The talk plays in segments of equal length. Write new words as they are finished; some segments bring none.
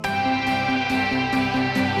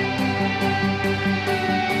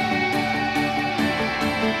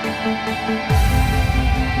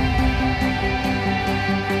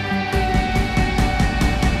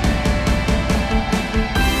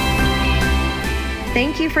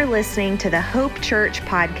Thank you for listening to the Hope Church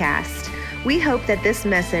podcast. We hope that this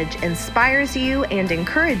message inspires you and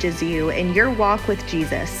encourages you in your walk with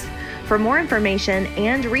Jesus. For more information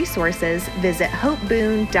and resources, visit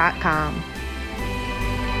hopeboone.com.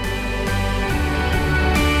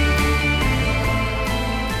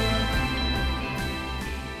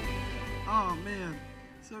 Oh man,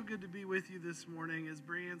 so good to be with you this morning. As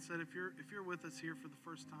Brian said, if you're with us here for the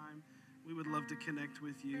first time, we would love to connect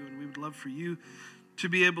with you, and we would love for you to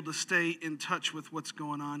be able to stay in touch with what's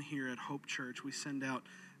going on here at Hope Church. We send out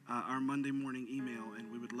our Monday morning email,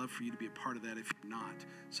 and we would love for you to be a part of that if you're not,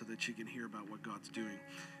 so that you can hear about what God's doing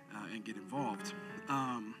and get involved.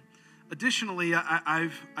 Additionally, I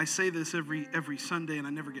say this every Sunday, and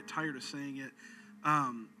I never get tired of saying it.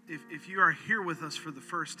 If you are here with us for the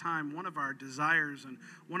first time, one of our desires and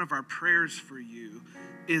one of our prayers for you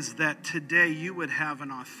is that today you would have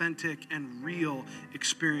an authentic and real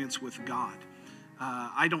experience with God.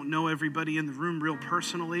 I don't know everybody in the room real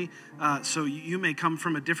personally, so you may come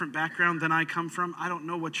from a different background than I come from. I don't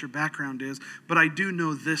know what your background is, but I do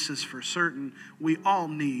know this is for certain. We all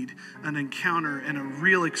need an encounter and a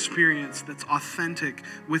real experience that's authentic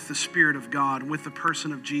with the Spirit of God, with the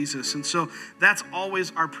person of Jesus. And so that's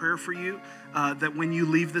always our prayer for you, that when you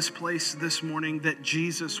leave this place this morning, that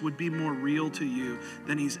Jesus would be more real to you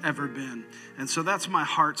than he's ever been. And so that's my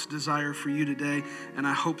heart's desire for you today, and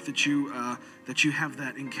I hope that you have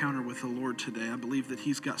that encounter with the Lord today. I believe that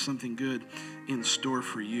he's got something good in store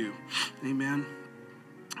for you. Amen.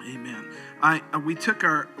 Amen. We took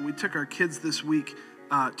our kids this week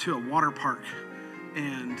to a water park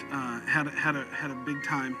and had a big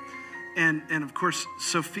time. And of course,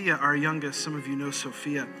 Sophia, our youngest, some of you know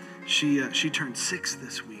Sophia. She turned 6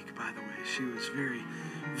 this week, by the way. She was very,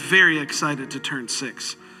 very excited to turn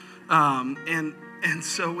 6. And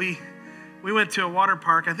so we went to a water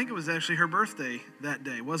park. I think it was actually her birthday that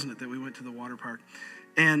day, wasn't it, that we went to the water park?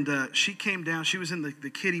 And she came down. She was in the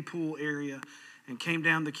kiddie pool area and came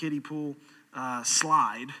down the kiddie pool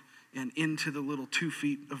slide and into the little 2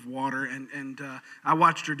 feet of water. And I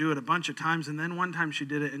watched her do it a bunch of times. And then one time she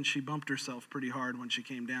did it, and she bumped herself pretty hard when she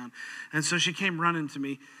came down. And so she came running to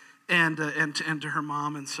me and to her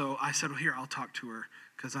mom. And so I said, well, here, I'll talk to her,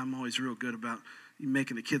 because I'm always real good about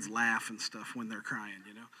making the kids laugh and stuff when they're crying,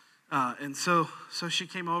 you know. And so she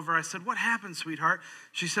came over. I said, what happened, sweetheart?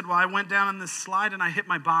 She said, well, I went down on this slide and I hit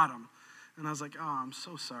my bottom. And I was like, oh, I'm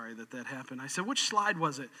so sorry that happened. I said, which slide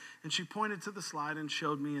was it? And she pointed to the slide and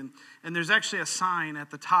showed me. And there's actually a sign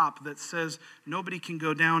at the top that says, nobody can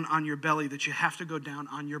go down on your belly, that you have to go down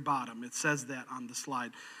on your bottom. It says that on the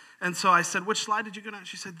slide. And so I said, which slide did you go down?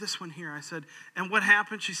 She said, this one here. I said, and what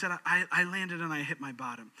happened? She said, I landed and I hit my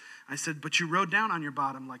bottom. I said, but you rode down on your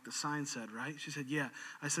bottom like the sign said, right? She said, yeah.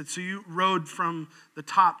 I said, so you rode from the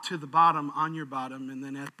top to the bottom on your bottom, and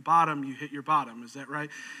then at the bottom you hit your bottom. Is that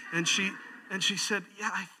right? And she said,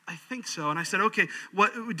 yeah, I think so. And I said, okay,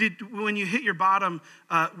 when you hit your bottom,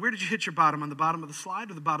 where did you hit your bottom? On the bottom of the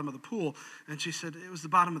slide or the bottom of the pool? And she said, it was the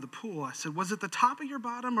bottom of the pool. I said, was it the top of your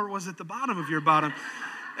bottom or was it the bottom of your bottom?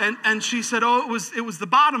 And she said, oh, it was the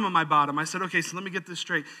bottom of my bottom. I said, okay, so let me get this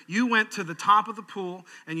straight. You went to the top of the pool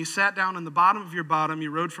and you sat down on the bottom of your bottom. You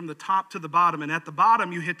rode from the top to the bottom, and at the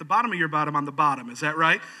bottom, you hit the bottom of your bottom on the bottom. Is that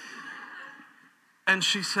right? And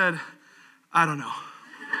she said, I don't know.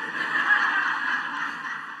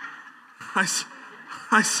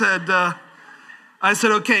 I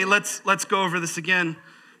said, okay, let's go over this again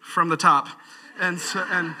from the top. And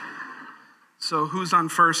so who's on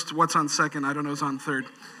first? What's on second? I don't know who's on third.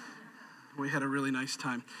 We had a really nice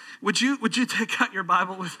time. Would you take out your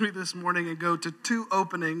Bible with me this morning and go to 2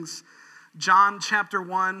 openings, John chapter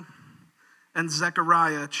 1 and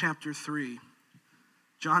Zechariah chapter 3.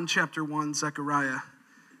 John chapter 1, Zechariah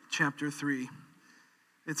chapter 3.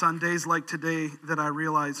 It's on days like today that I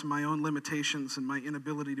realize my own limitations and my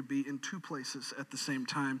inability to be in 2 places at the same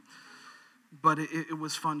time. But it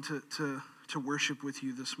was fun to worship with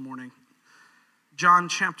you this morning. John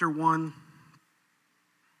chapter 1.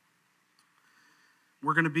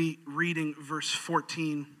 We're going to be reading verse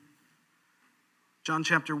 14. John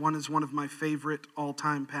chapter 1 is one of my favorite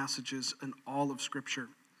all-time passages in all of Scripture.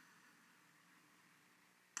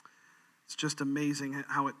 It's just amazing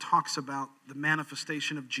how it talks about the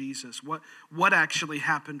manifestation of Jesus. What actually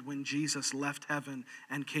happened when Jesus left heaven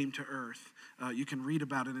and came to earth. You can read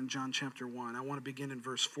about it in John chapter 1. I want to begin in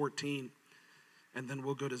verse 14, and then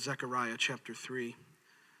we'll go to Zechariah chapter 3.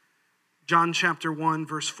 John chapter 1,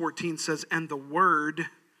 verse 14 says, and the Word,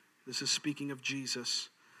 this is speaking of Jesus,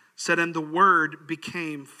 said, and the Word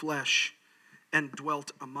became flesh and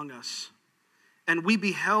dwelt among us. And we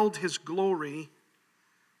beheld his glory,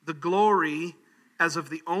 the glory as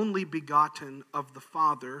of the only begotten of the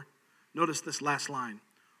Father. Notice this last line,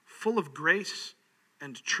 full of grace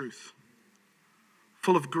and truth.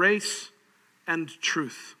 Full of grace and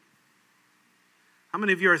truth. How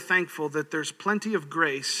many of you are thankful that there's plenty of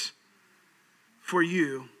grace for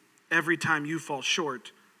you every time you fall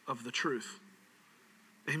short of the truth?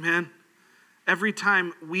 Amen? Every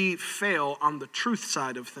time we fail on the truth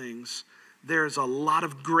side of things, there's a lot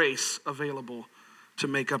of grace available to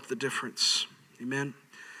make up the difference. Amen?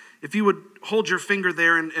 If you would hold your finger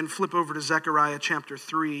there and flip over to Zechariah chapter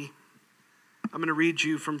 3, I'm going to read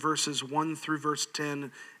you from verses 1 through verse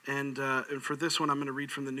 10, and for this one I'm going to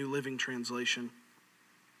read from the New Living Translation.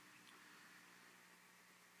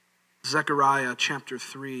 Zechariah chapter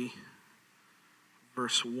 3,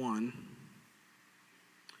 verse 1.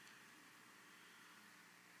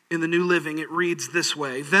 In the New Living, it reads this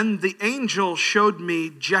way, "Then the angel showed me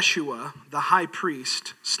Jeshua, the high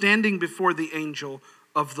priest, standing before the angel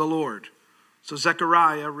of the Lord." So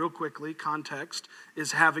Zechariah, real quickly, context,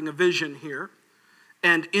 is having a vision here.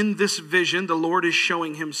 And in this vision, the Lord is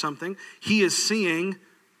showing him something. He is seeing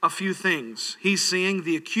a few things. He's seeing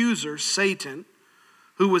the accuser, Satan,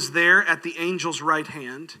 who was there at the angel's right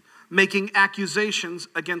hand, making accusations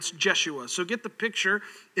against Jeshua. So get the picture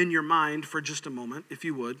in your mind for just a moment, if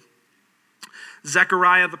you would.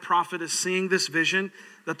 Zechariah the prophet is seeing this vision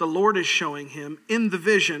that the Lord is showing him. In the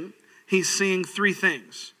vision, he's seeing three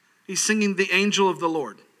things. He's seeing the angel of the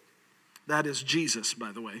Lord. That is Jesus,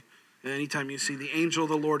 by the way. And anytime you see the angel of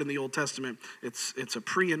the Lord in the Old Testament, it's a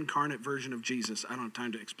pre-incarnate version of Jesus. I don't have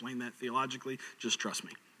time to explain that theologically. Just trust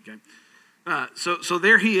me. Okay. So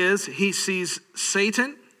there he is. He sees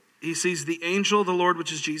Satan. He sees the angel of the Lord,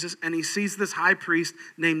 which is Jesus, and he sees this high priest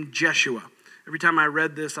named Jeshua. Every time I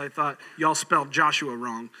read this, I thought y'all spelled Joshua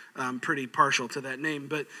wrong. I'm pretty partial to that name,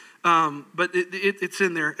 but it's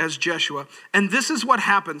in there as Jeshua. And this is what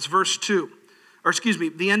happens,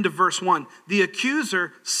 the end of verse 1. The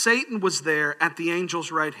accuser, Satan, was there at the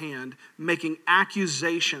angel's right hand, making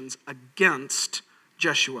accusations against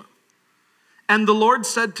Jeshua. And the Lord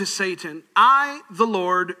said to Satan, "I, the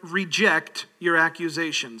Lord, reject your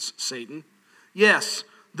accusations, Satan. Yes,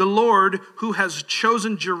 the Lord who has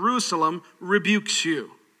chosen Jerusalem rebukes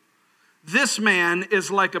you. This man is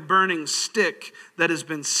like a burning stick that has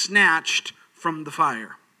been snatched from the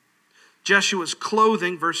fire." Jeshua's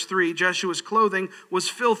clothing, verse 3, Jeshua's clothing was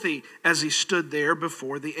filthy as he stood there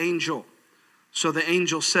before the angel. So the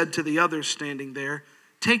angel said to the others standing there,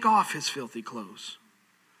 "Take off his filthy clothes."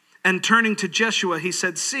 And turning to Jeshua, he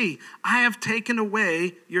said, "See, I have taken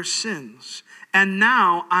away your sins, and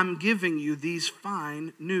now I'm giving you these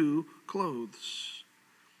fine new clothes."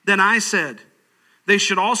 Then I said, "They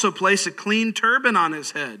should also place a clean turban on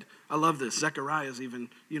his head." I love this. Zechariah's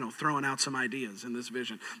even, throwing out some ideas in this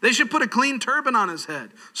vision. They should put a clean turban on his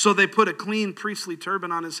head. So they put a clean priestly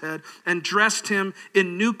turban on his head and dressed him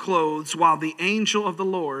in new clothes while the angel of the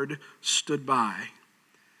Lord stood by.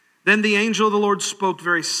 Then the angel of the Lord spoke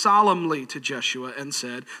very solemnly to Jeshua and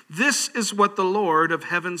said, "This is what the Lord of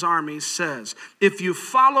heaven's armies says. If you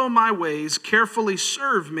follow my ways, carefully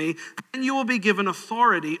serve me, then you will be given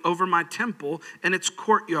authority over my temple and its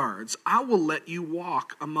courtyards. I will let you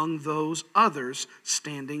walk among those others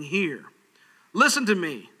standing here. Listen to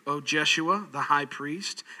me, O Jeshua, the high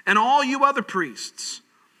priest, and all you other priests.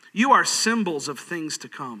 You are symbols of things to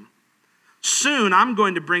come. Soon I'm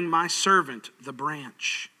going to bring my servant, the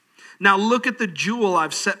branch. Now look at the jewel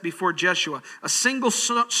I've set before Jeshua, a single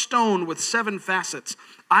stone with 7 facets.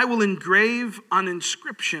 I will engrave an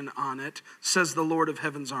inscription on it, says the Lord of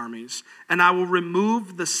heaven's armies, and I will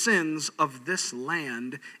remove the sins of this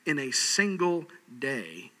land in a single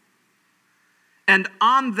day. And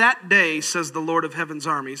on that day, says the Lord of heaven's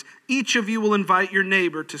armies, each of you will invite your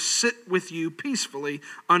neighbor to sit with you peacefully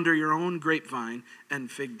under your own grapevine and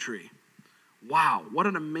fig tree." Wow, what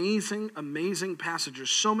an amazing, amazing passage.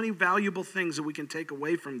 There's so many valuable things that we can take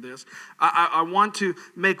away from this. I want to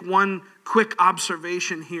make one quick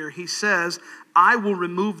observation here. He says, "I will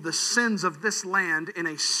remove the sins of this land in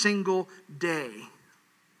a single day."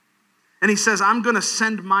 And he says, "I'm going to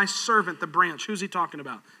send my servant, the branch." Who's he talking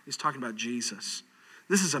about? He's talking about Jesus.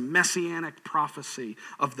 This is a messianic prophecy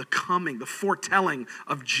of the coming, the foretelling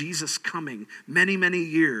of Jesus coming many, many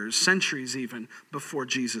years, centuries even, before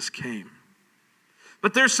Jesus came.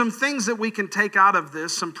 But there's some things that we can take out of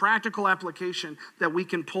this, some practical application that we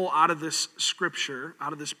can pull out of this scripture,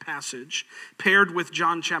 out of this passage, paired with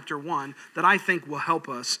John chapter 1, that I think will help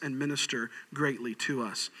us and minister greatly to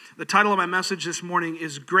us. The title of my message this morning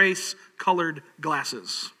is Grace-Colored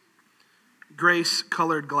Glasses.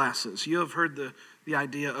 Grace-colored glasses. You have heard the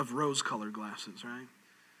idea of rose-colored glasses,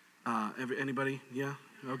 right? Anybody? Yeah?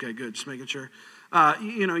 Okay, good. Just making sure.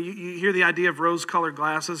 You hear the idea of rose-colored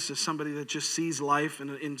glasses, just somebody that just sees life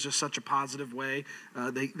in just such a positive way.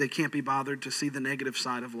 They can't be bothered to see the negative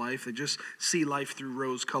side of life. They just see life through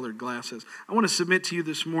rose-colored glasses. I want to submit to you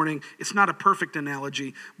this morning, it's not a perfect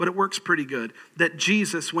analogy, but it works pretty good, that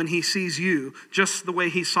Jesus, when he sees you, just the way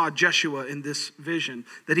he saw Jeshua in this vision,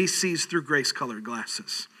 that he sees through grace-colored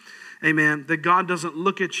glasses. Amen. That God doesn't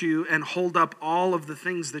look at you and hold up all of the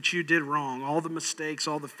things that you did wrong, all the mistakes,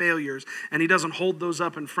 all the failures, and he doesn't hold those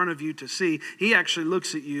up in front of you to see. He actually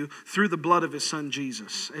looks at you through the blood of his son,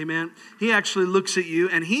 Jesus. Amen. He actually looks at you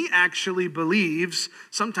and he actually believes,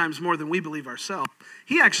 sometimes more than we believe ourselves,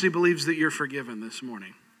 he actually believes that you're forgiven this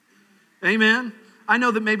morning. Amen. I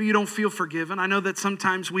know that maybe you don't feel forgiven. I know that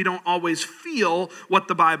sometimes we don't always feel what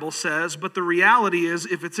the Bible says, but the reality is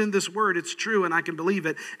if it's in this word, it's true and I can believe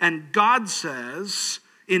it. And God says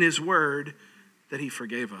in his word that he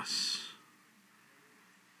forgave us.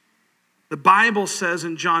 The Bible says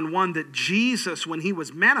in John 1 that Jesus, when he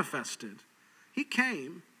was manifested, he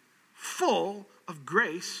came full of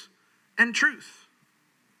grace and truth.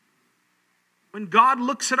 When God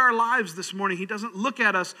looks at our lives this morning, he doesn't look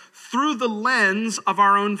at us through the lens of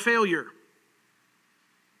our own failure.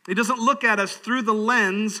 He doesn't look at us through the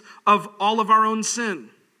lens of all of our own sin.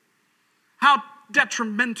 How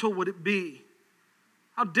detrimental would it be?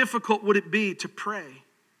 How difficult would it be to pray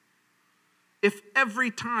if every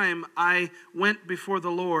time I went before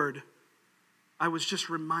the Lord, I was just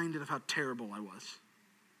reminded of how terrible I was?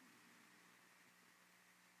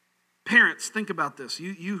 Parents, think about this.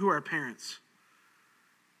 You who are parents.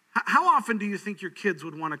 How often do you think your kids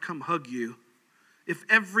would want to come hug you if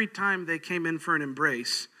every time they came in for an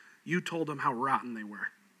embrace, you told them how rotten they were?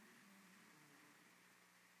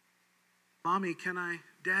 Mommy,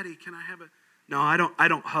 Daddy, can I have a... No, I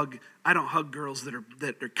don't hug girls that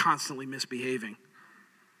are constantly misbehaving.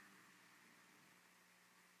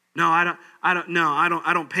 No,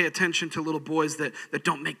 I don't pay attention to little boys that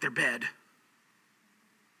don't make their bed.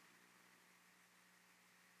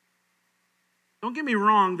 Don't get me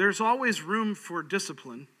wrong, there's always room for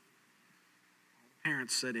discipline.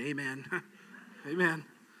 Parents said, amen. Amen.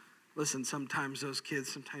 Listen, sometimes those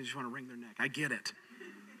kids, sometimes you want to wring their neck. I get it.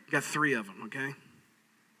 You got 3 of them, okay?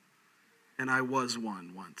 And I was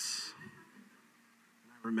one once.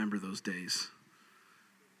 I remember those days.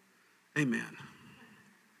 Amen.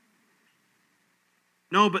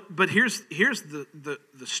 No, but here's the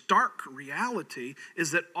stark reality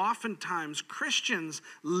is that oftentimes Christians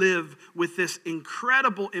live with this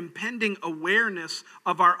incredible impending awareness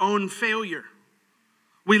of our own failure.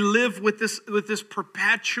 We live with this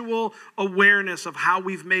perpetual awareness of how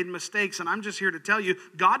we've made mistakes. And I'm just here to tell you,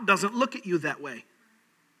 God doesn't look at you that way.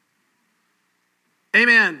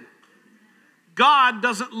 Amen. God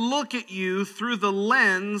doesn't look at you through the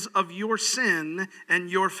lens of your sin and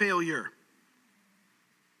your failure.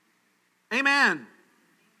 Amen.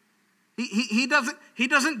 He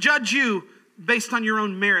doesn't judge you based on your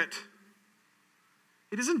own merit.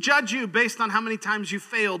 He doesn't judge you based on how many times you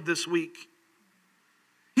failed this week.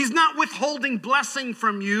 He's not withholding blessing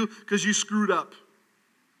from you because you screwed up.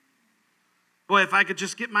 Boy, if I could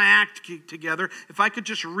just get my act together, if I could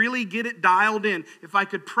just really get it dialed in, if I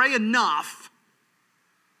could pray enough,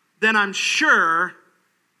 then I'm sure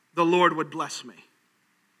the Lord would bless me.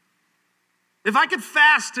 If I could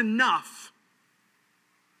fast enough,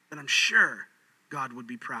 then I'm sure God would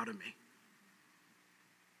be proud of me.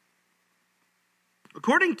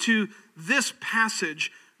 According to this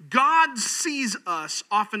passage, God sees us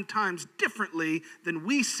oftentimes differently than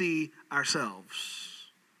we see ourselves.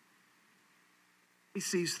 He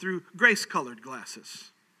sees through grace-colored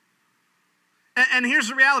glasses. And here's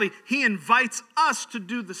the reality. He invites us to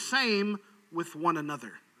do the same with one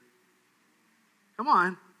another. Come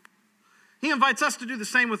on. He invites us to do the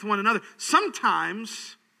same with one another.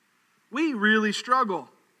 Sometimes we really struggle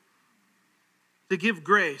to give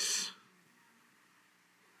grace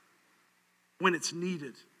when it's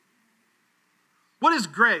needed. What is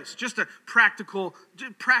grace? Just a practical,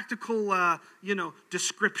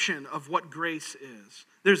 description of what grace is.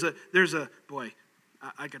 There's a boy.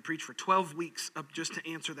 I could preach for 12 weeks up just to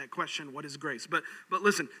answer that question. What is grace? But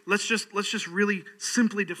listen, let's just really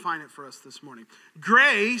simply define it for us this morning.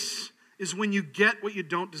 Grace is when you get what you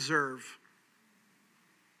don't deserve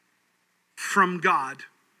from God.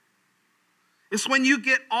 It's when you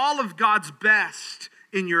get all of God's best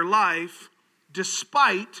in your life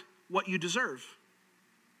despite what you deserve.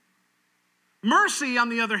 Mercy, on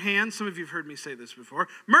the other hand, some of you have heard me say this before,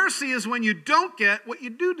 mercy is when you don't get what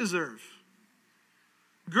you do deserve.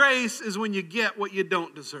 Grace is when you get what you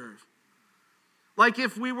don't deserve. Like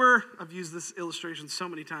if we were, I've used this illustration so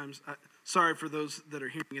many times, sorry for those that are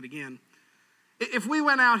hearing it again. If we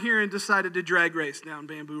went out here and decided to drag race down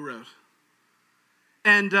Bamboo Road,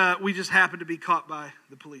 and we just happened to be caught by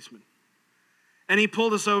the policeman, and he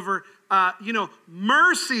pulled us over,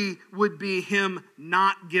 mercy would be him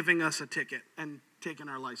not giving us a ticket and taking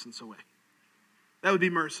our license away. That would be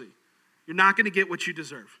mercy. You're not going to get what you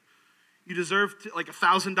deserve. You deserve like a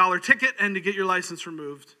 $1,000 ticket and to get your license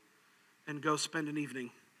removed and go spend an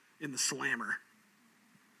evening in the slammer.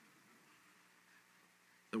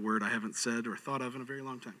 The word I haven't said or thought of in a very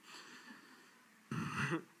long time.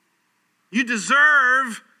 You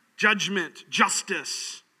deserve judgment,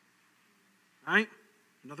 justice. Right?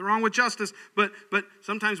 Nothing wrong with justice, but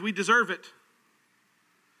sometimes we deserve it.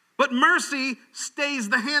 But mercy stays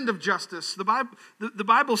the hand of justice. The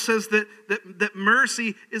Bible says that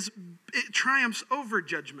mercy triumphs over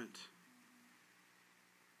judgment.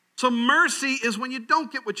 So mercy is when you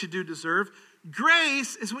don't get what you do deserve.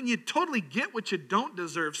 Grace is when you totally get what you don't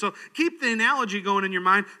deserve. So keep the analogy going in your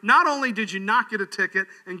mind. Not only did you not get a ticket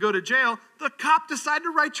and go to jail, the cop decided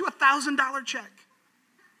to write you a $1,000 check.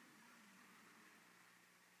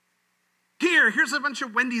 Here's a bunch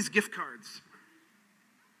of Wendy's gift cards.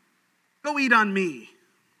 Go eat on me.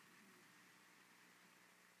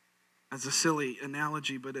 That's a silly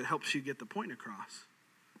analogy, but it helps you get the point across.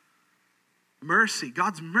 Mercy,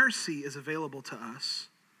 God's mercy is available to us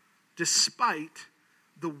despite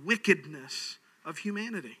the wickedness of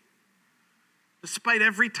humanity. Despite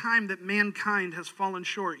every time that mankind has fallen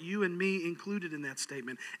short, you and me included in that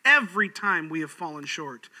statement, every time we have fallen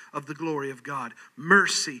short of the glory of God,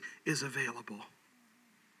 mercy is available.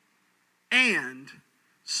 And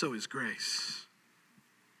so is grace.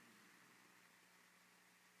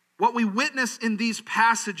 What we witness in these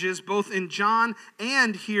passages, both in John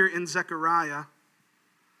and here in Zechariah,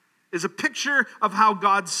 is a picture of how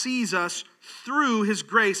God sees us through his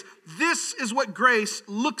grace. This is what grace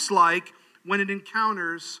looks like when it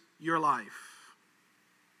encounters your life.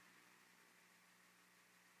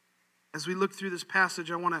 As we look through this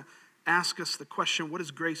passage, I want to ask us the question, what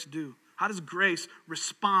does grace do? How does grace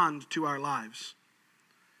respond to our lives?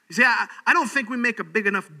 You see, I don't think we make a big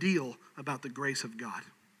enough deal about the grace of God.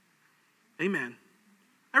 Amen.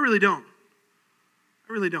 I really don't.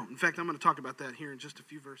 In fact, I'm going to talk about that here in just a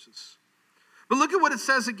few verses. But look at what it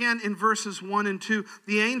says again in verses 1 and 2.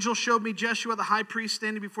 The angel showed me Jeshua, the high priest,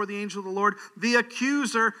 standing before the angel of the Lord. The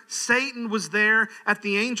accuser, Satan, was there at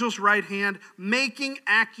the angel's right hand, making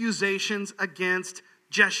accusations against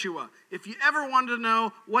Jeshua. If you ever wanted to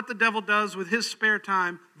know what the devil does with his spare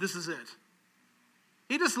time, this is it.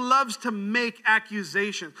 He just loves to make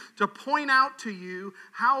accusations, to point out to you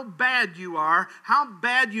how bad you are, how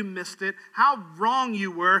bad you missed it, how wrong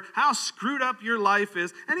you were, how screwed up your life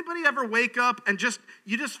is. Anybody ever wake up and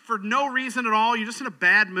you just for no reason at all, you're just in a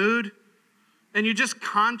bad mood and you're just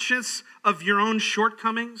conscious of your own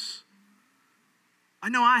shortcomings? I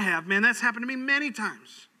know I have, man. That's happened to me many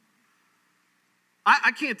times.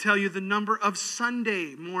 I can't tell you the number of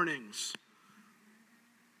Sunday mornings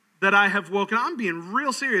that I have woken up. I'm being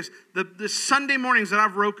real serious. The Sunday mornings that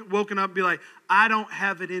I've woken up and be like, I don't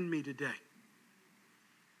have it in me today.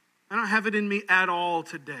 I don't have it in me at all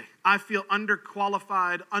today. I feel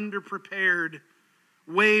underqualified, underprepared,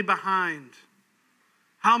 way behind.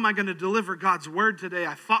 How am I going to deliver God's word today?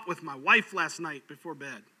 I fought with my wife last night before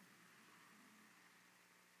bed.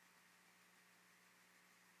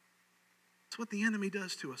 It's what the enemy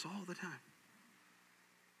does to us all the time.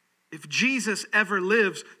 If Jesus ever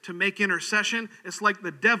lives to make intercession, it's like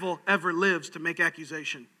the devil ever lives to make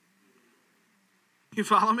accusation. You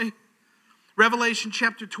follow me? Revelation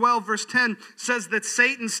chapter 12, verse 10 says that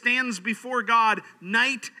Satan stands before God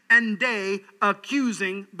night and day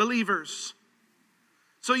accusing believers.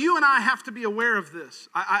 So you and I have to be aware of this.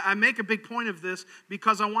 I make a big point of this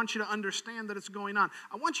because I want you to understand that it's going on.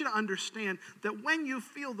 I want you to understand that when you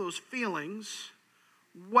feel those feelings,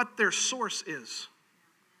 what their source is.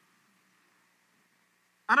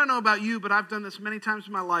 I don't know about you, but I've done this many times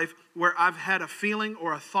in my life where I've had a feeling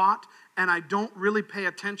or a thought and I don't really pay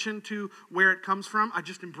attention to where it comes from. I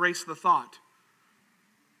just embrace the thought.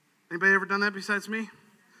 Anybody ever done that besides me?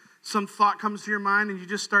 Some thought comes to your mind and you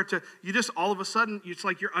just all of a sudden, it's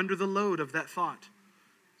like you're under the load of that thought.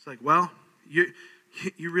 It's like, well, you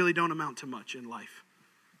really don't amount to much in life.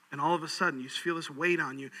 And all of a sudden, you feel this weight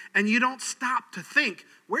on you. And you don't stop to think,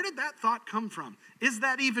 where did that thought come from? Is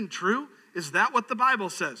that even true? Is that what the Bible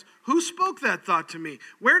says? Who spoke that thought to me?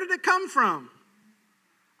 Where did it come from?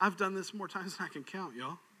 I've done this more times than I can count,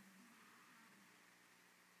 y'all.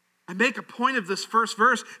 I make a point of this first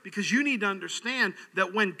verse because you need to understand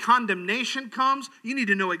that when condemnation comes, you need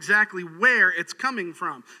to know exactly where it's coming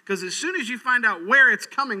from. Because as soon as you find out where it's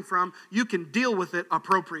coming from, you can deal with it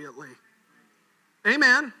appropriately.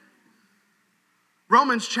 Amen.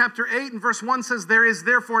 Romans chapter 8 and verse 1 says, there is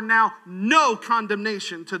therefore now no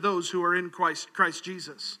condemnation to those who are in Christ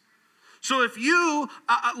Jesus. So if you,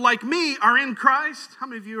 like me, are in Christ, how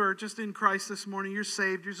many of you are just in Christ this morning? You're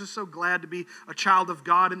saved. You're just so glad to be a child of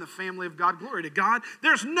God in the family of God. Glory to God.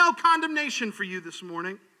 There's no condemnation for you this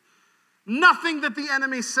morning. Nothing that the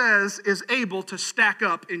enemy says is able to stack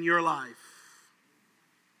up in your life.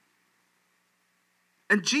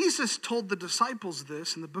 And Jesus told the disciples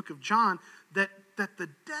this in the book of John, that the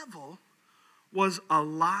devil was a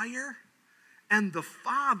liar and the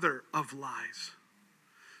father of lies.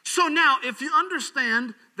 So now, if you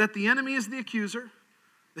understand that the enemy is the accuser,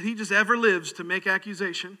 that he just ever lives to make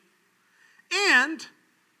accusation, and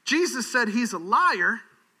Jesus said he's a liar,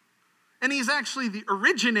 and he's actually the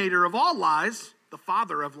originator of all lies, the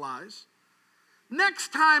father of lies,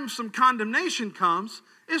 next time some condemnation comes,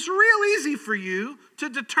 it's real easy for you to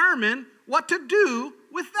determine what to do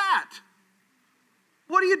with that.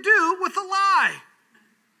 What do you do with a lie?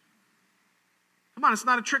 Come on, it's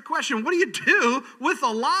not a trick question. What do you do with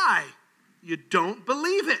a lie? You don't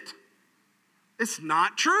believe it. It's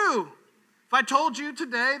not true. If I told you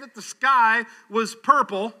today that the sky was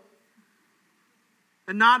purple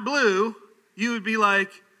and not blue, you would be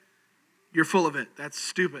like, you're full of it. That's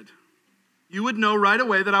stupid. You would know right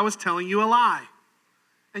away that I was telling you a lie,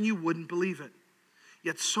 and you wouldn't believe it.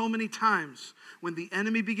 Yet so many times when the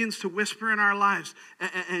enemy begins to whisper in our lives,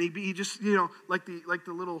 and he just, like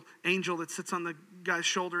the little angel that sits on the guy's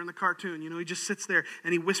shoulder in the cartoon, he just sits there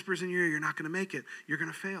and he whispers in your ear, you're not going to make it. You're going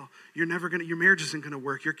to fail. Your marriage isn't going to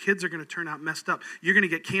work. Your kids are going to turn out messed up. You're going to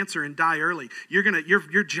get cancer and die early.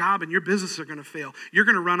 Your job and your business are going to fail. You're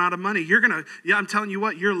going to run out of money. I'm telling you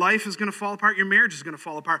what, your life is going to fall apart. Your marriage is going to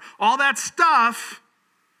fall apart. All that stuff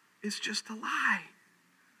is just a lie.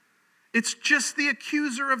 It's just the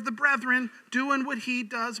accuser of the brethren doing what he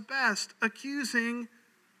does best, accusing.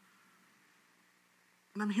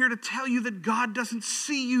 And I'm here to tell you that God doesn't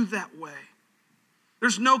see you that way.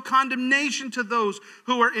 There's no condemnation to those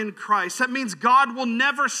who are in Christ. That means God will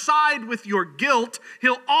never side with your guilt.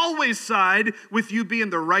 He'll always side with you being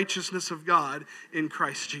the righteousness of God in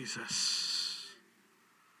Christ Jesus.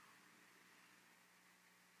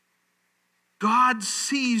 God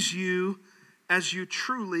sees you as you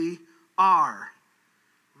truly are,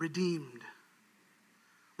 redeemed.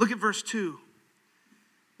 Look at verse 2.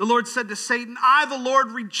 The Lord said to Satan, I, the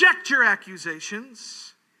Lord, reject your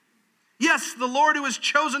accusations. Yes, the Lord who has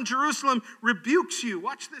chosen Jerusalem rebukes you.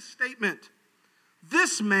 Watch this statement.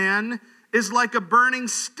 This man is like a burning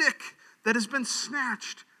stick that has been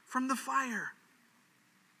snatched from the fire.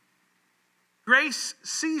 Grace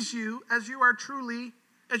sees you as you truly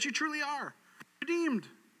are, redeemed.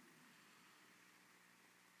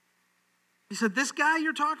 He said, this guy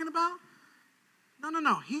you're talking about?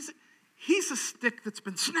 No. He's a stick that's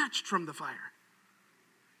been snatched from the fire.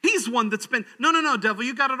 He's one that's been, no, devil,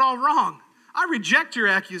 you got it all wrong. I reject your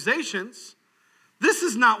accusations. This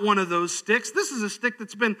is not one of those sticks. This is a stick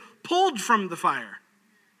that's been pulled from the fire.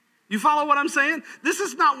 You follow what I'm saying? This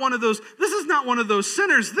is not one of those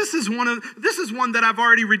sinners. This is one that I've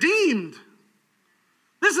already redeemed.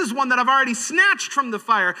 This is one that I've already snatched from the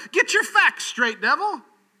fire. Get your facts straight, devil.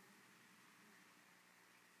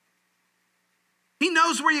 He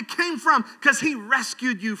knows where you came from because he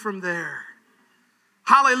rescued you from there.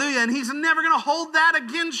 Hallelujah. And he's never going to hold that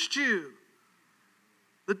against you.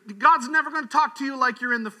 God's never going to talk to you like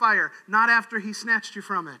you're in the fire, not after he snatched you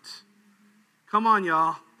from it. Come on,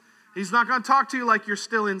 y'all. He's not going to talk to you like you're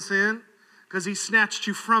still in sin because he snatched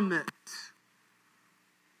you from it.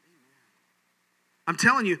 I'm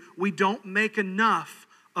telling you, we don't make enough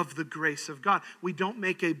of the grace of God. We don't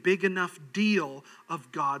make a big enough deal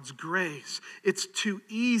of God's grace. It's too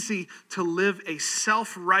easy to live a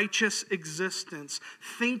self-righteous existence,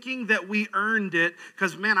 thinking that we earned it,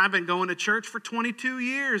 because, man, I've been going to church for 22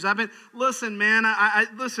 years. Listen,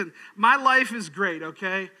 my life is great,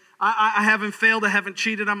 okay? I haven't failed. I haven't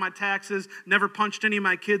cheated on my taxes, never punched any of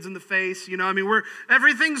my kids in the face.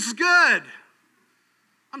 Everything's good.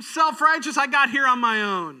 I'm self-righteous. I got here on my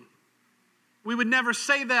own. We would never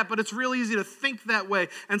say that, but it's real easy to think that way.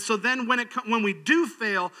 And so then when we do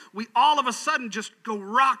fail, we all of a sudden just go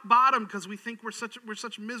rock bottom because we think we're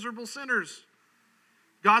such miserable sinners.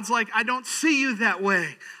 God's like, I don't see you that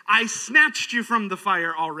way. I snatched you from the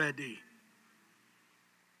fire already.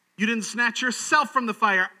 You didn't snatch yourself from the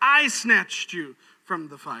fire. I snatched you from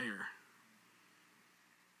the fire.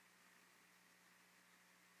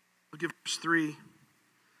 Look at verse 3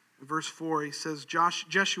 and verse 4. He says,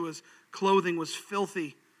 Jeshua's clothing was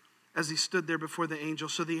filthy as he stood there before the angel.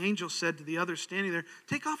 So the angel said to the other standing there,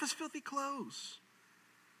 take off his filthy clothes.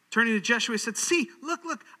 Turning to Jeshua, he said, see, look,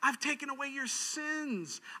 I've taken away your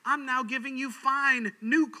sins. I'm now giving you fine,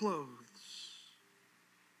 new clothes.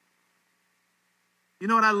 You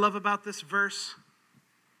know what I love about this verse?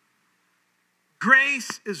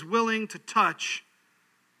 Grace is willing to touch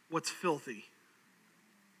what's filthy.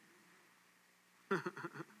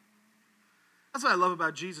 That's what I love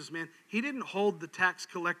about Jesus, man. He didn't hold the tax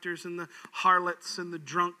collectors and the harlots and the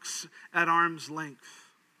drunks at arm's length.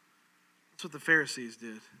 That's what the Pharisees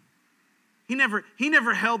did. He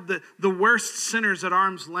never held the worst sinners at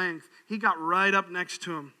arm's length. He got right up next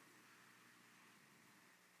to them.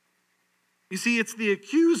 You see, it's the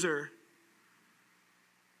accuser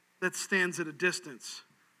that stands at a distance,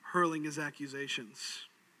 hurling his accusations.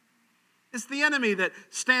 It's the enemy that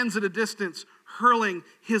stands at a distance, hurling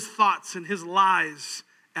his thoughts and his lies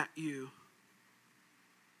at you.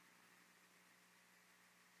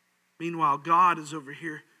 Meanwhile, God is over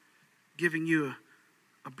here giving you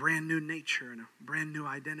a brand new nature and a brand new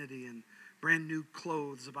identity and brand new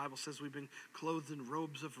clothes. The Bible says we've been clothed in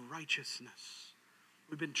robes of righteousness.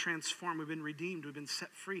 We've been transformed. We've been redeemed. We've been set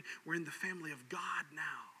free. We're in the family of God now.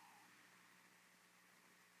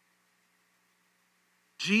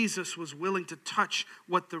 Jesus was willing to touch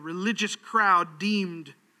what the religious crowd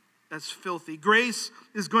deemed as filthy. Grace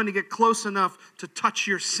is going to get close enough to touch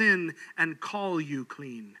your sin and call you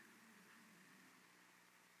clean.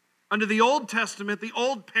 Under the Old Testament, the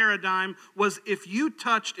old paradigm was if you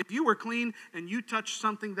were clean and you touched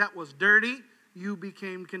something that was dirty, you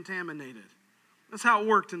became contaminated. That's how it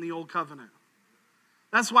worked in the Old Covenant.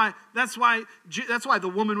 That's why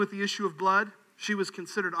the woman with the issue of blood, she was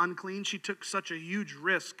considered unclean. She took such a huge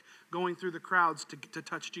risk going through the crowds to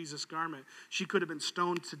touch Jesus' garment. She could have been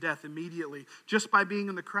stoned to death immediately just by being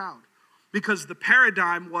in the crowd. Because the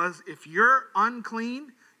paradigm was if you're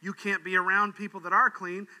unclean, you can't be around people that are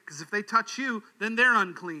clean, because if they touch you, then they're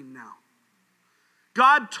unclean now.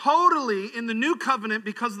 God totally, in the new covenant,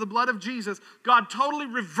 because of the blood of Jesus, God totally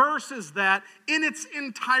reverses that in its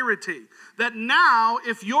entirety. That now,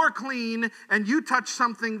 if you're clean and you touch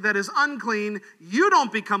something that is unclean, you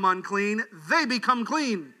don't become unclean, they become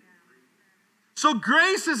clean. So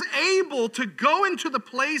grace is able to go into the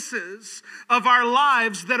places of our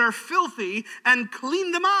lives that are filthy and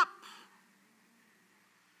clean them up.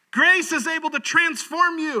 Grace is able to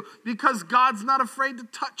transform you because God's not afraid to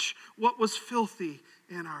touch what was filthy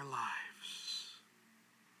in our lives.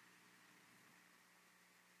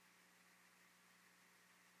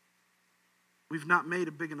 We've not made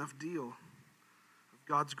a big enough deal of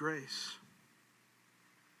God's grace.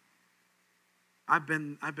 I've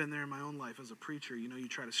been there in my own life as a preacher. You know, you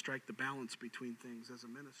try to strike the balance between things as a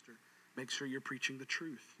minister. Make sure you're preaching the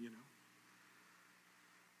truth, you know.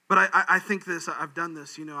 But I think this, I've done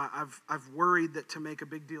this, you know, I've worried that to make a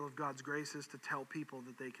big deal of God's grace is to tell people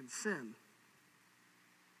that they can sin.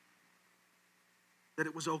 That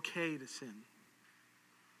it was okay to sin.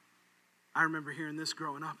 I remember hearing this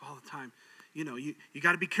growing up all the time. You know, you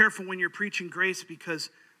got to be careful when you're preaching grace because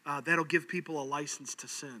that'll give people a license to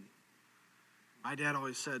sin. My dad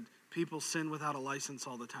always said, people sin without a license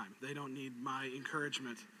all the time. They don't need my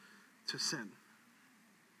encouragement to sin.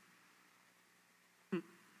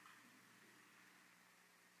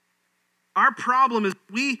 Our problem is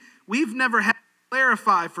we've never had to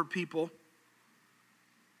clarify for people,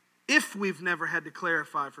 if we've never had to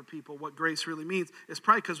clarify for people what grace really means, it's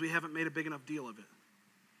probably because we haven't made a big enough deal of it.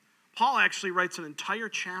 Paul actually writes an entire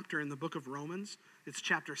chapter in the book of Romans. It's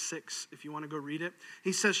chapter 6, if you want to go read it.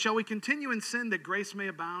 He says, shall we continue in sin that grace may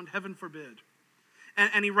abound? Heaven forbid.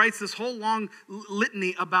 And he writes this whole long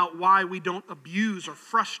litany about why we don't abuse or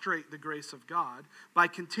frustrate the grace of God by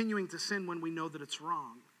continuing to sin when we know that it's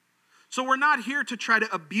wrong. So we're not here to try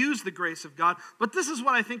to abuse the grace of God, but this is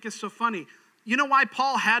what I think is so funny. You know why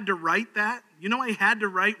Paul had to write that? You know why he had to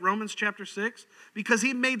write Romans chapter 6? Because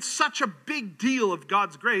he made such a big deal of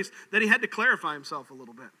God's grace that he had to clarify himself a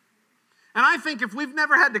little bit. And I think if we've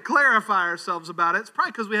never had to clarify ourselves about it, it's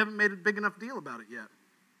probably because we haven't made a big enough deal about it yet.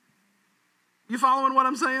 You following what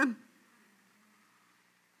I'm saying?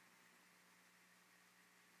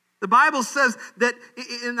 The Bible says that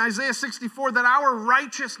in Isaiah 64 that our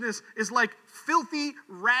righteousness is like filthy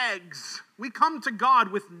rags. We come to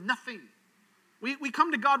God with nothing. We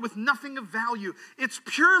come to God with nothing of value. It's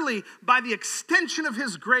purely by the extension of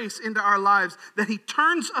his grace into our lives that he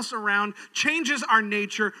turns us around, changes our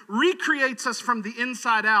nature, recreates us from the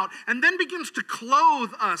inside out, and then begins to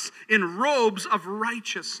clothe us in robes of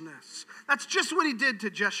righteousness. That's just what he did to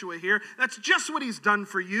Jeshua here. That's just what he's done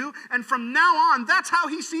for you. And from now on, that's how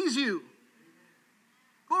he sees you.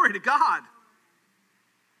 Glory to God.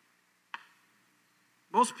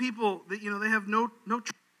 Most people, they have no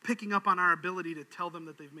picking up on our ability to tell them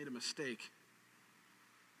that they've made a mistake.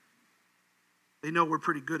 They know we're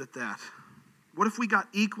pretty good at that. What if we got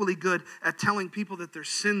equally good at telling people that their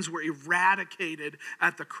sins were eradicated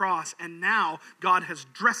at the cross and now God has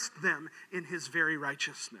dressed them in his very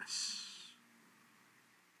righteousness?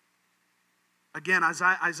 Again,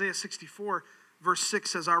 Isaiah 64 verse 6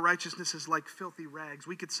 says our righteousness is like filthy rags.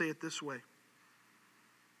 We could say it this way.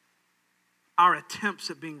 Our attempts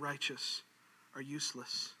at being righteous are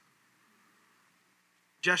useless.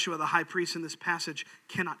 Jeshua, the high priest in this passage,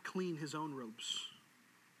 cannot clean his own robes.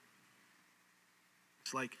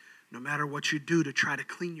 It's like no matter what you do to try to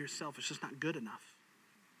clean yourself, it's just not good enough.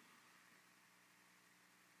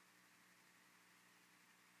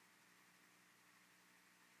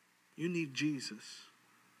 You need Jesus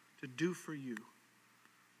to do for you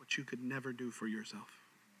what you could never do for yourself.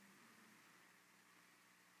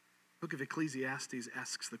 The book of Ecclesiastes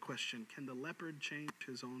asks the question, can the leopard change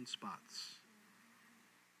his own spots?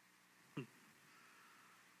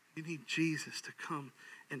 You need Jesus to come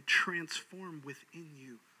and transform within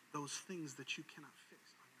you those things that you cannot fix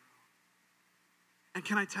on your own. And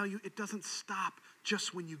can I tell you, it doesn't stop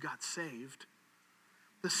just when you got saved.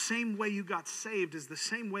 The same way you got saved is the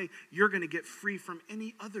same way you're going to get free from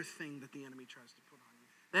any other thing that the enemy tries to put on you.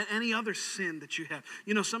 That any other sin that you have.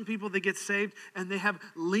 You know, some people, they get saved and they have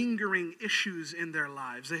lingering issues in their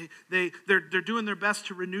lives. They're doing their best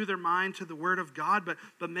to renew their mind to the Word of God,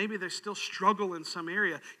 but maybe they still struggle in some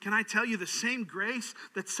area. Can I tell you, the same grace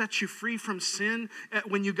that sets you free from sin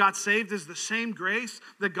when you got saved is the same grace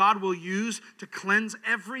that God will use to cleanse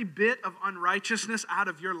every bit of unrighteousness out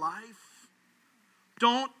of your life?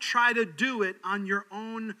 Don't try to do it on your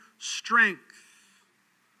own strength.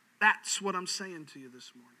 That's what I'm saying to you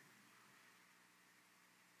this morning.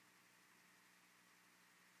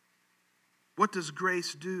 What does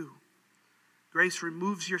grace do? Grace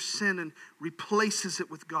removes your sin and replaces it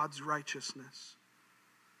with God's righteousness.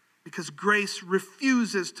 Because grace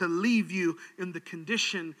refuses to leave you in the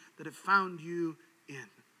condition that it found you in.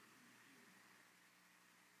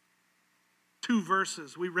 2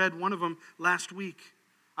 verses. We read one of them last week.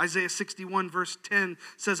 Isaiah 61 verse 10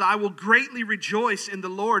 says, I will greatly rejoice in the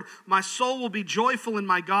Lord. My soul will be joyful in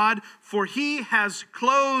my God, for he has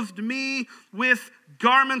clothed me with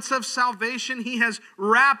garments of salvation. He has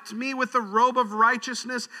wrapped me with a robe of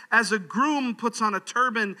righteousness, as a groom puts on a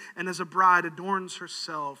turban and as a bride adorns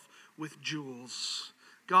herself with jewels.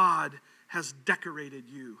 God has decorated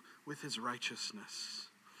you with his righteousness.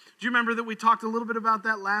 Do you remember that we talked a little bit about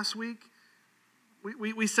that last week?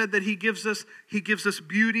 We said that he gives us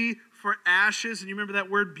beauty for ashes. And you remember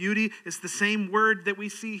that word beauty? It's the same word that we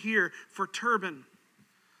see here for turban.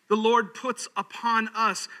 The Lord puts upon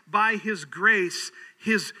us by his grace,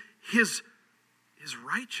 his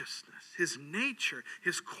righteousness, his nature,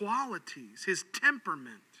 his qualities, his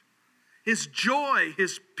temperament, his joy,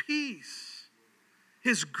 his peace,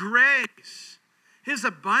 his grace, his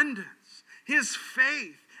abundance, his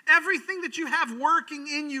faith. Everything that you have working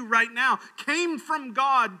in you right now came from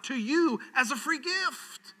God to you as a free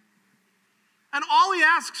gift. And all he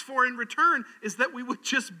asks for in return is that we would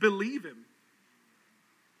just believe him.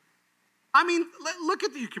 I mean, look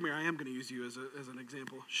at come here, I am going to use you as an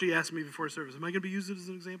example. She asked me before service, am I going to be used as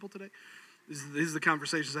an example today? These are the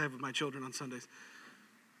conversations I have with my children on Sundays.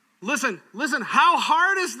 Listen, how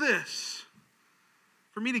hard is this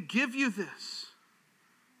for me to give you this?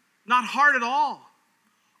 Not hard at all.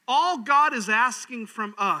 All God is asking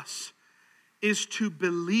from us is to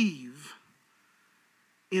believe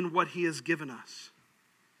in what he has given us.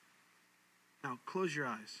 Now, close your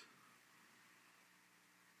eyes.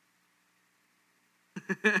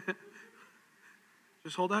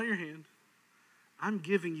 Just hold out your hand. I'm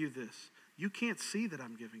giving you this. You can't see that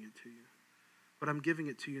I'm giving it to you, but I'm giving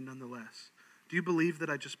it to you nonetheless. Do you believe that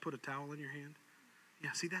I just put a towel in your hand?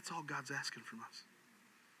 Yeah, see, that's all God's asking from us.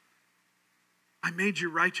 I made you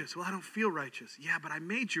righteous. Well, I don't feel righteous. Yeah, but I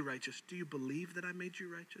made you righteous. Do you believe that I made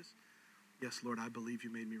you righteous? Yes, Lord, I believe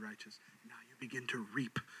you made me righteous. Now you begin to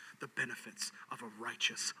reap the benefits of a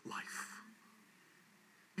righteous life.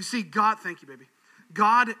 You see, God, thank you, baby.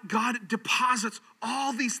 God deposits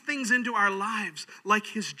all these things into our lives, like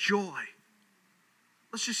his joy,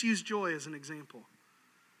 Let's just use joy as an example.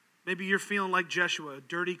 Maybe you're feeling like Jeshua,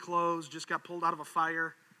 dirty clothes, just got pulled out of a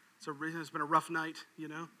fire. It's been a rough night, you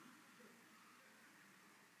know.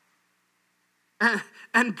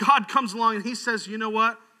 And God comes along and he says, you know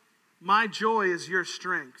what? My joy is your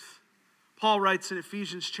strength. Paul writes in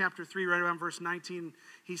Ephesians chapter 3, right around verse 19,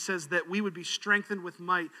 he says that we would be strengthened with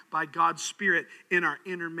might by God's Spirit in our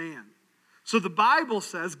inner man. So the Bible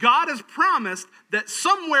says God has promised that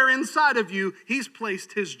somewhere inside of you, he's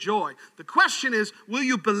placed his joy. The question is, will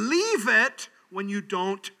you believe it when you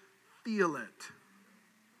don't feel it?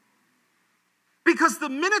 Because the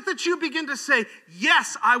minute that you begin to say,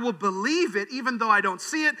 yes, I will believe it, even though I don't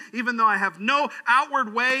see it, even though I have no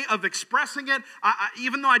outward way of expressing it,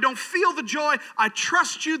 even though I don't feel the joy, I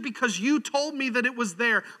trust you because you told me that it was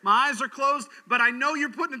there. My eyes are closed, but I know you're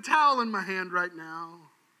putting a towel in my hand right now.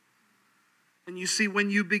 And you see, when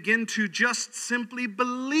you begin to just simply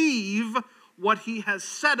believe what he has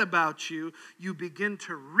said about you, you begin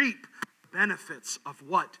to reap benefits of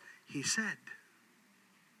what he said.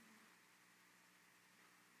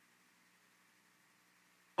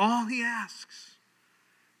 All he asks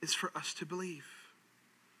is for us to believe.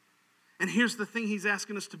 And here's the thing he's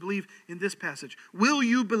asking us to believe in this passage. Will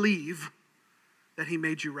you believe that he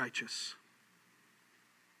made you righteous?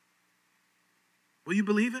 Will you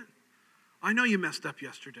believe it? I know you messed up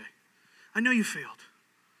yesterday. I know you failed.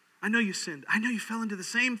 I know you sinned. I know you fell into the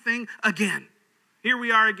same thing again. Here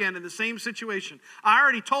we are again in the same situation. I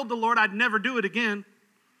already told the Lord I'd never do it again.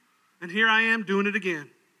 And here I am doing it again.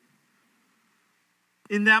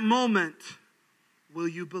 In that moment, will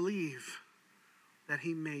you believe that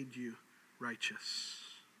he made you righteous?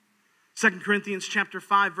 2 Corinthians chapter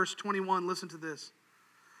 5, verse 21, listen to this.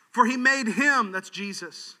 For he made him, that's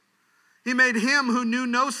Jesus, he made him who knew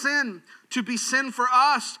no sin to be sin for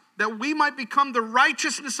us, that we might become the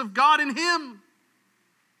righteousness of God in him.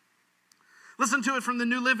 Listen to it from the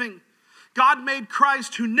New Living. God made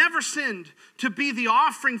Christ, who never sinned, to be the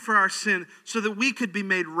offering for our sin so that we could be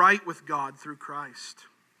made right with God through Christ.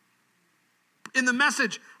 In the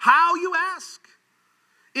Message, how you ask?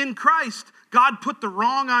 In Christ, God put the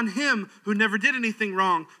wrong on him who never did anything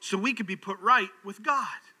wrong so we could be put right with God.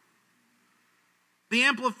 The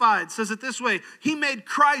Amplified says it this way. He made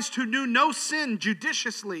Christ, who knew no sin,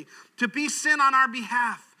 judiciously to be sin on our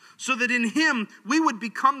behalf, so that in him we would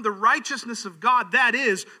become the righteousness of God. That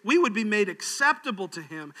is, we would be made acceptable to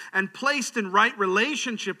him and placed in right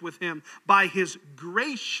relationship with him by his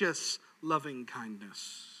gracious loving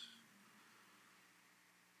kindness.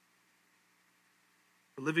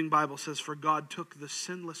 The Living Bible says, for God took the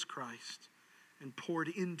sinless Christ and poured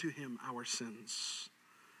into him our sins.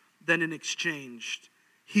 Then in exchange,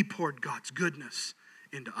 he poured God's goodness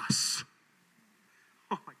into us.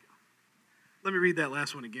 Oh my God. Let me read that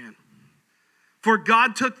last one again. For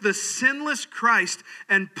God took the sinless Christ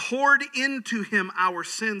and poured into him our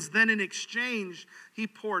sins. Then in exchange, he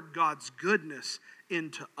poured God's goodness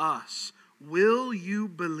into us. Will you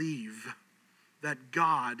believe that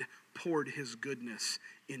God poured his goodness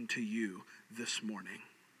into you this morning?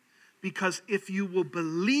 Because if you will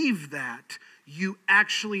believe that, you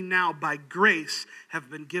actually now, by grace, have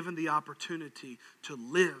been given the opportunity to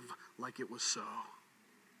live like it was so.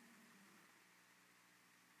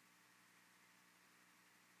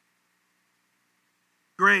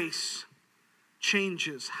 Grace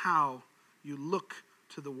changes how you look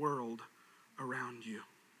to the world around you.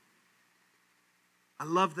 I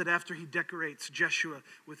love that after he decorates Jeshua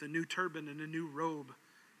with a new turban and a new robe,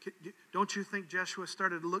 don't you think Jeshua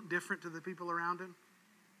started to look different to the people around him?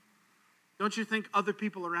 Don't you think other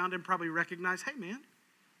people around him probably recognize, hey man,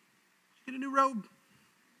 get a new robe?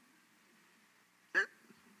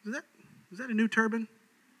 Is that a new turban?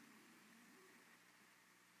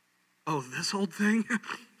 Oh, this old thing?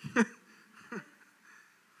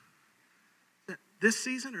 This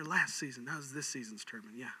season or last season? That was this season's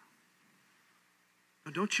turban, yeah.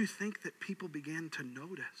 Now, don't you think that people began to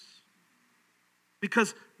notice?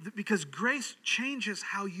 Because grace changes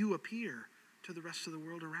how you appear to the rest of the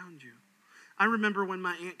world around you. I remember when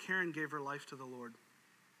my Aunt Karen gave her life to the Lord.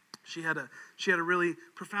 She had a really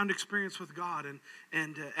profound experience with God,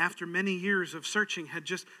 and after many years of searching, had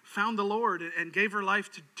just found the Lord and gave her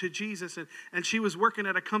life to Jesus. And she was working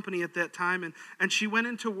at a company at that time, and she went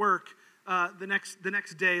into work the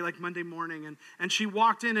next day, like Monday morning, and she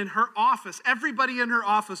walked in her office. Everybody in her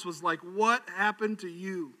office was like, "What happened to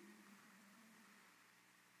you?"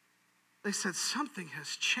 They said, "Something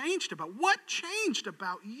has changed about." What changed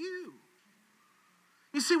about you?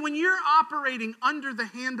 You see, when you're operating under the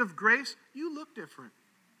hand of grace, you look different.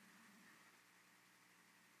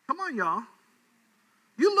 Come on, y'all.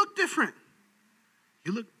 You look different.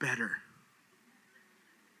 You look better.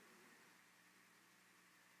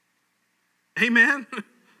 Amen?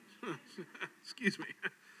 Excuse me.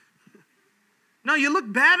 No, you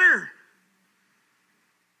look better.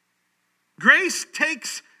 Grace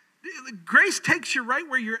takes you right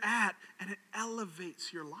where you're at, and it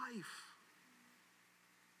elevates your life.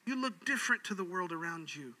 You look different to the world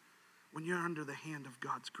around you when you're under the hand of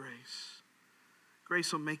God's grace.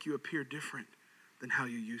 Grace will make you appear different than how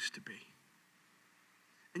you used to be.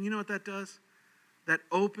 And you know what that does? That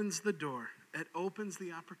opens the door. It opens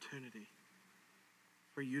the opportunity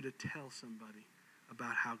for you to tell somebody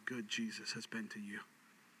about how good Jesus has been to you.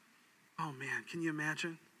 Oh man, can you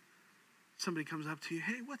imagine? Somebody comes up to you,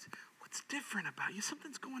 hey, what's different about you?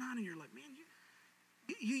 Something's going on, and you're like, man,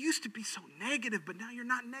 you used to be so negative, but now you're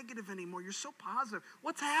not negative anymore. You're so positive.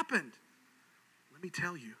 What's happened? Let me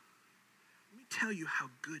tell you how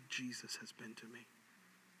good Jesus has been to me.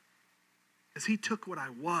 Because he took what I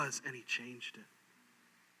was and he changed it.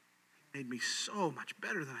 He made me so much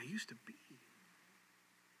better than I used to be.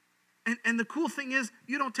 And the cool thing is,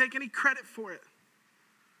 you don't take any credit for it.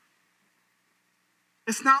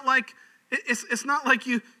 It's not like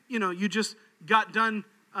you just got done,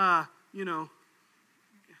 I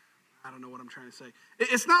don't know what I'm trying to say.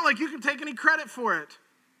 It's not like you can take any credit for it.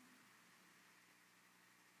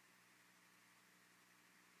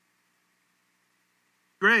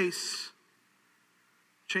 Grace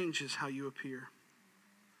changes how you appear.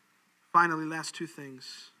 Finally, last two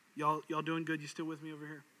things. Y'all doing good? You still with me over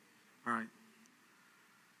here? All right.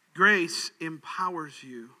 Grace empowers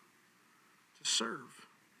you to serve.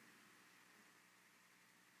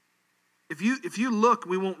 If you look,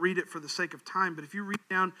 we won't read it for the sake of time, but if you read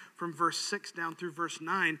down from verse 6 down through verse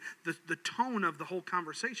 9, the tone of the whole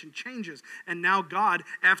conversation changes. And now God,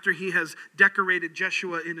 after he has decorated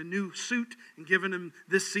Jeshua in a new suit and given him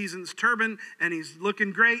this season's turban, and he's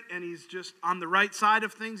looking great, and he's just on the right side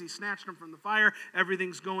of things, he snatched him from the fire,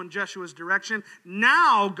 everything's going Jeshua's direction.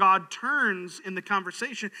 Now God turns in the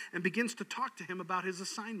conversation and begins to talk to him about his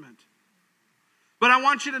assignment. But I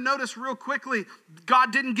want you to notice real quickly,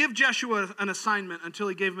 God didn't give Jeshua an assignment until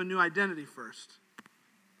he gave him a new identity first.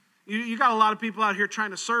 You got a lot of people out here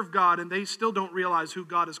trying to serve God, and they still don't realize who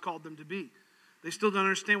God has called them to be. They still don't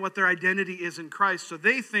understand what their identity is in Christ, so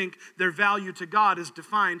they think their value to God is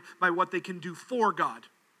defined by what they can do for God.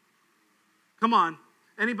 Come on,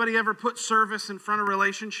 anybody ever put service in front of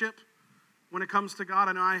relationship when it comes to God?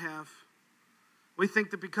 I know I have. We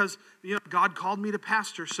think that because God called me to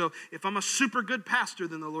pastor, so if I'm a super good pastor,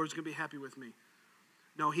 then the Lord's going to be happy with me.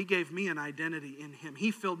 No, he gave me an identity in him.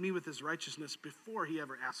 He filled me with his righteousness before he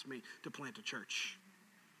ever asked me to plant a church.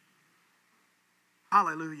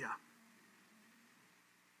 Hallelujah.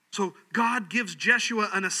 So God gives Jeshua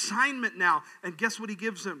an assignment now, and guess what he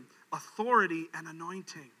gives him? Authority and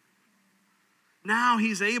anointing. Now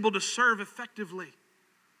he's able to serve effectively.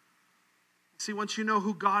 See, once you know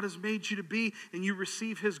who God has made you to be and you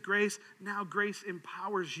receive his grace, now grace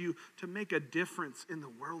empowers you to make a difference in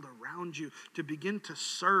the world around you, to begin to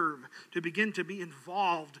serve, to begin to be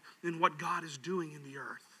involved in what God is doing in the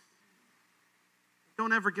earth.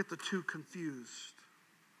 Don't ever get the two confused.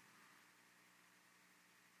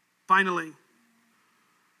 Finally,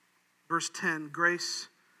 verse 10, grace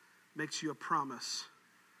makes you a promise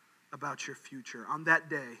about your future. On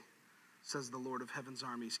that day, says the Lord of heaven's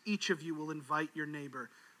armies, each of you will invite your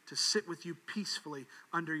neighbor to sit with you peacefully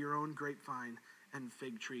under your own grapevine and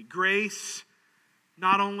fig tree. Grace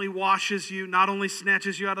not only washes you, not only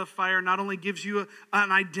snatches you out of the fire, not only gives you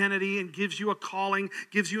an identity and gives you a calling,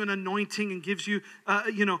 gives you an anointing and gives you,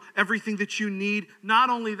 everything that you need.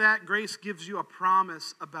 Not only that, grace gives you a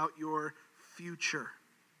promise about your future.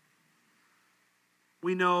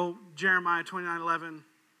 We know Jeremiah 29:11,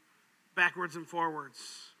 backwards and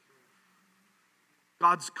forwards.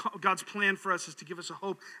 God's plan for us is to give us a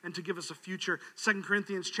hope and to give us a future. 2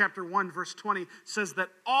 Corinthians chapter 1, verse 20 says that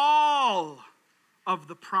all of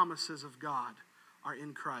the promises of God are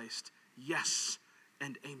in Christ. Yes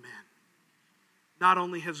and amen. Not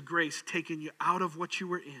only has grace taken you out of what you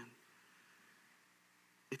were in,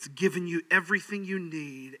 it's given you everything you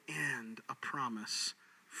need and a promise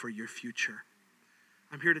for your future.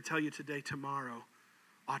 I'm here to tell you today, tomorrow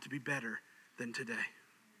ought to be better than today.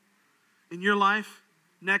 In your life,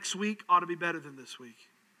 next week ought to be better than this week.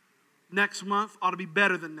 Next month ought to be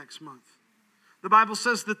better than next month. The Bible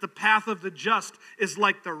says that the path of the just is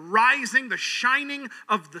like the shining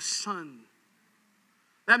of the sun.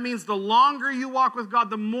 That means the longer you walk with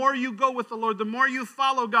God, the more you go with the Lord, the more you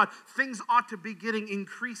follow God, things ought to be getting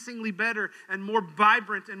increasingly better and more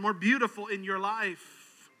vibrant and more beautiful in your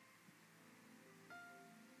life.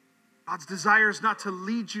 God's desire is not to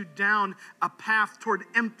lead you down a path toward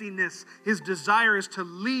emptiness. His desire is to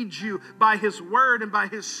lead you by His word and by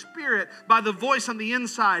His Spirit, by the voice on the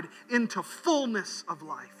inside, into fullness of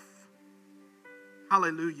life.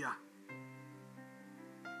 Hallelujah.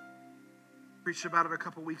 Preached about it a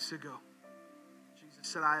couple weeks ago. Jesus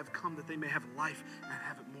said, I have come that they may have life and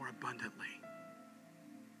have it more abundantly.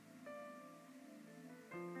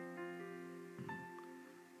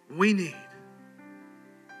 We need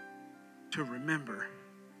to remember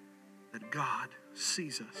that God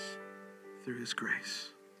sees us through His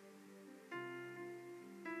grace.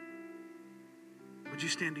 Would you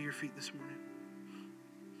stand to your feet this morning?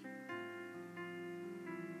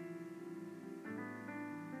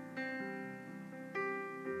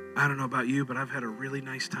 I don't know about you, but I've had a really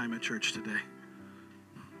nice time at church today.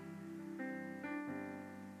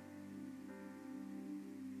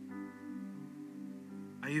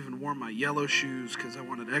 I even wore my yellow shoes because I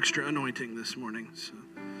wanted extra anointing this morning. So.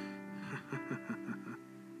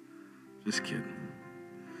 Just kidding.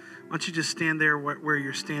 Why don't you just stand there where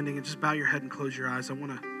you're standing and just bow your head and close your eyes. I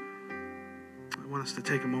want us to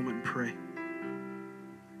take a moment and pray.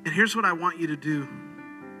 And here's what I want you to do.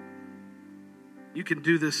 You can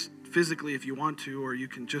do this physically if you want to, or you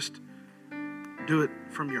can just do it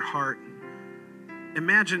from your heart.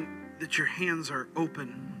 Imagine that your hands are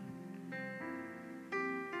open.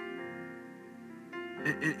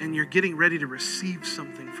 And you're getting ready to receive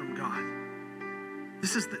something from God.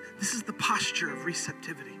 This is the posture of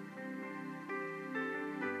receptivity.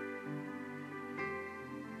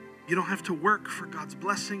 You don't have to work for God's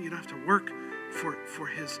blessing. You don't have to work for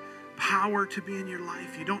His power to be in your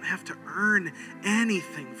life. You don't have to earn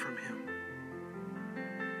anything from Him.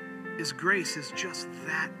 His grace is just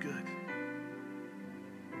that good.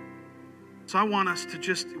 So I want us to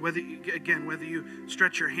just, whether you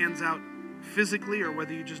stretch your hands out physically or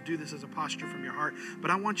whether you just do this as a posture from your heart, but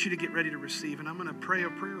I want you to get ready to receive, and I'm going to pray a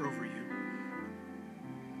prayer over you.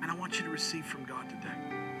 And I want you to receive from God today.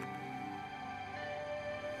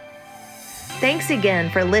 Thanks again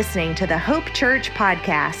for listening to the Hope Church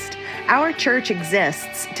podcast. Our church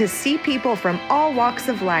exists to see people from all walks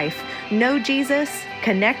of life know Jesus,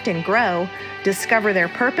 connect and grow, discover their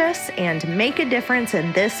purpose, and make a difference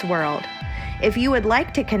in this world. If you would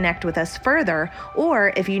like to connect with us further,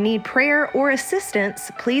 or if you need prayer or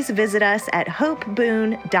assistance, please visit us at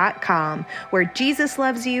hopeboone.com, where Jesus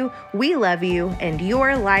loves you, we love you, and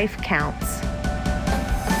your life counts.